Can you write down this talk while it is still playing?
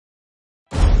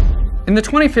In the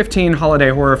 2015 holiday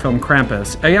horror film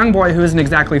Krampus, a young boy who isn't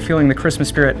exactly feeling the Christmas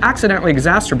spirit accidentally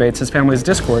exacerbates his family's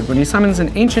discord when he summons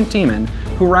an ancient demon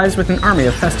who arrives with an army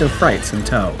of festive frights in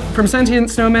tow. From sentient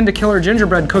snowmen to killer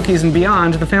gingerbread cookies and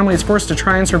beyond, the family is forced to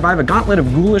try and survive a gauntlet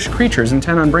of ghoulish creatures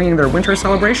intent on bringing their winter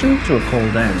celebration to a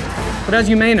cold end. But as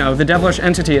you may know, the devilish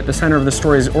entity at the center of the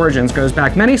story's origins goes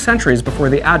back many centuries before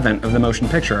the advent of the motion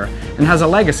picture, and has a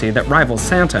legacy that rivals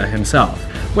Santa himself.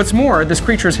 What's more, this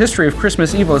creature's history of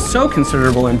Christmas evil is so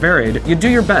considerable and varied, you do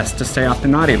your best to stay off the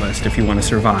naughty list if you want to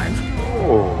survive.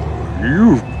 Oh,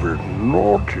 you've been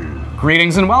naughty.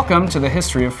 Greetings and welcome to the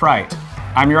History of Fright.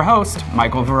 I'm your host,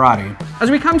 Michael Varrati. As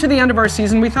we come to the end of our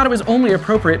season, we thought it was only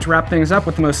appropriate to wrap things up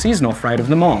with the most seasonal fright of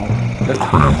them all. The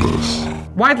Krampus.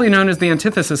 Widely known as the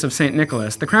antithesis of St.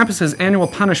 Nicholas, the Krampus' annual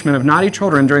punishment of naughty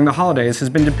children during the holidays has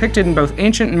been depicted in both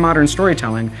ancient and modern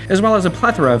storytelling, as well as a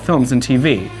plethora of films and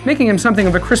TV, making him something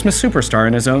of a Christmas superstar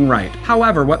in his own right.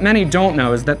 However, what many don't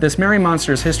know is that this merry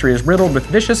monster's history is riddled with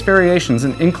vicious variations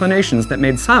and inclinations that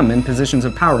made some in positions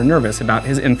of power nervous about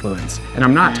his influence. And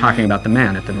I'm not talking about the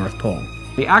man at the North Pole.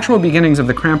 The actual beginnings of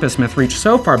the Krampus myth reach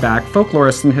so far back,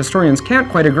 folklorists and historians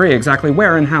can't quite agree exactly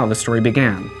where and how the story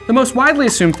began. The most widely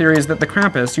assumed theory is that the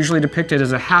Krampus, usually depicted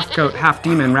as a half-goat,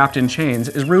 half-demon wrapped in chains,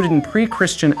 is rooted in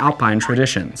pre-Christian Alpine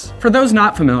traditions. For those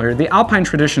not familiar, the Alpine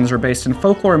traditions are based in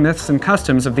folklore myths and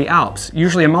customs of the Alps,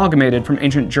 usually amalgamated from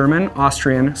ancient German,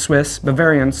 Austrian, Swiss,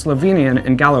 Bavarian, Slovenian,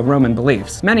 and Gallo-Roman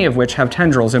beliefs, many of which have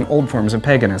tendrils in old forms of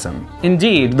paganism.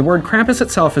 Indeed, the word Krampus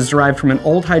itself is derived from an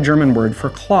Old High German word for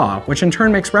claw, which in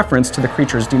turn makes reference to the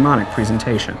creature's demonic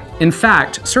presentation. In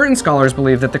fact, certain scholars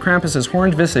believe that the Krampus's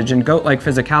horned visage and goat-like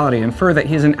physicality infer that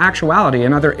he is in actuality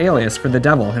another alias for the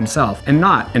devil himself, and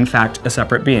not, in fact, a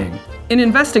separate being. In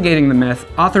investigating the myth,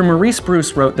 author Maurice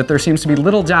Bruce wrote that there seems to be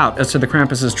little doubt as to the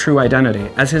Krampus's true identity,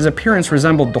 as his appearance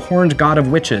resembled the horned god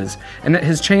of witches, and that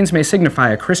his chains may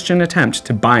signify a Christian attempt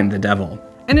to bind the devil.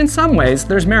 And in some ways,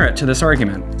 there's merit to this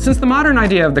argument. Since the modern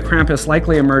idea of the Krampus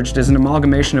likely emerged as an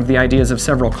amalgamation of the ideas of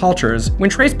several cultures, when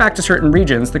traced back to certain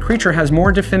regions, the creature has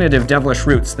more definitive devilish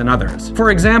roots than others.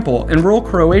 For example, in rural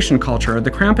Croatian culture,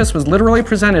 the Krampus was literally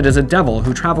presented as a devil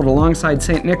who traveled alongside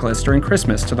St. Nicholas during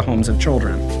Christmas to the homes of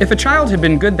children. If a child had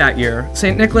been good that year,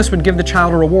 St. Nicholas would give the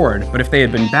child a reward, but if they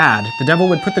had been bad, the devil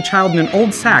would put the child in an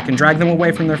old sack and drag them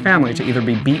away from their family to either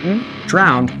be beaten,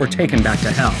 drowned, or taken back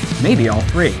to hell. Maybe all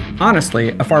three.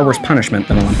 Honestly, a far worse punishment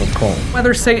than a lump of coal.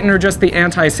 Whether Satan or just the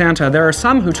anti-Santa, there are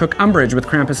some who took umbrage with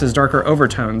Krampus's darker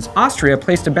overtones. Austria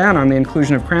placed a ban on the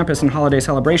inclusion of Krampus in holiday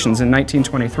celebrations in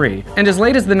 1923, and as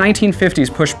late as the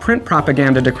 1950s pushed print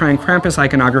propaganda decrying Krampus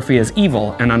iconography as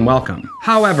evil and unwelcome.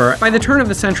 However, by the turn of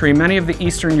the century, many of the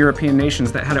Eastern European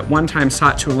nations that had at one time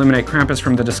sought to eliminate Krampus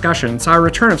from the discussion saw a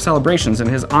return of celebrations in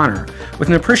his honor, with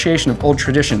an appreciation of old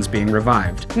traditions being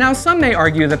revived. Now, some may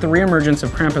argue that the reemergence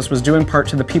of Krampus was due in part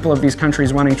to the people of these countries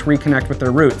wanting to reconnect with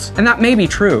their roots, and that may be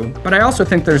true, but I also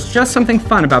think there's just something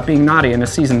fun about being naughty in a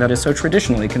season that is so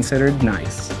traditionally considered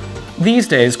nice. These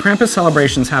days, Krampus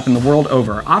celebrations happen the world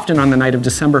over, often on the night of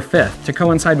December 5th, to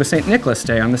coincide with St. Nicholas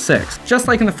Day on the 6th. Just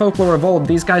like in the folklore of old,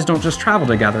 these guys don't just travel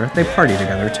together, they party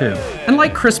together too. And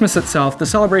like Christmas itself, the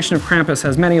celebration of Krampus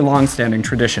has many long-standing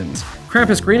traditions.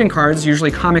 Krampus greeting cards, usually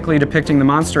comically depicting the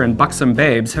monster and buxom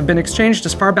babes, have been exchanged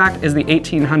as far back as the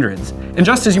 1800s. And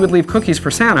just as you would leave cookies for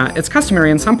Santa, it's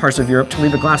customary in some parts of Europe to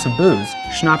leave a glass of booze,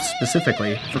 schnapps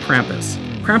specifically, for Krampus.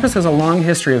 Krampus has a long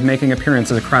history of making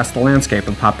appearances across the landscape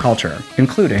of pop culture,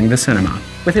 including the cinema.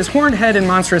 With his horned head and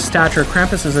monstrous stature,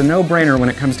 Krampus is a no-brainer when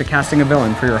it comes to casting a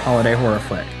villain for your holiday horror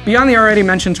flick. Beyond the already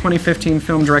mentioned 2015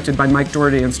 film directed by Mike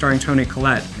Dougherty and starring Toni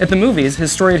Collette, at the movies,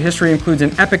 his storied history includes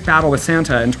an epic battle with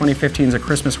Santa in 2015's A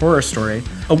Christmas Horror Story,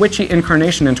 a witchy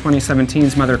incarnation in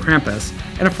 2017's Mother Krampus,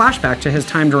 and a flashback to his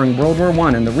time during World War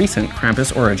I in the recent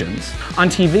Krampus Origins. On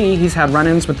TV, he's had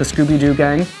run-ins with the Scooby-Doo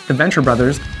gang, the Venture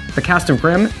Brothers, the cast of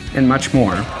Grimm, and much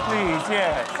more. Please,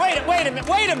 yeah.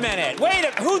 Wait a minute.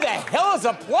 Who the hell is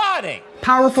applauding?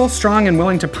 Powerful, strong, and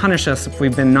willing to punish us if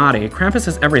we've been naughty, Krampus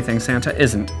is everything Santa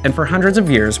isn't, and for hundreds of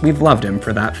years, we've loved him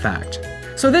for that fact.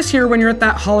 So this year, when you're at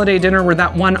that holiday dinner where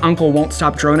that one uncle won't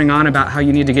stop droning on about how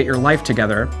you need to get your life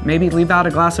together, maybe leave out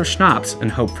a glass of schnapps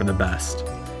and hope for the best.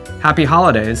 Happy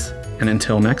holidays, and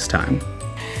until next time.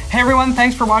 Hey everyone,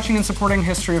 thanks for watching and supporting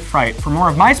History of Fright. For more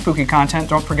of my spooky content,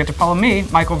 don't forget to follow me,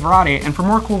 Michael Varrati, and for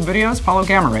more cool videos, follow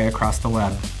Gammaray across the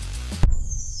web.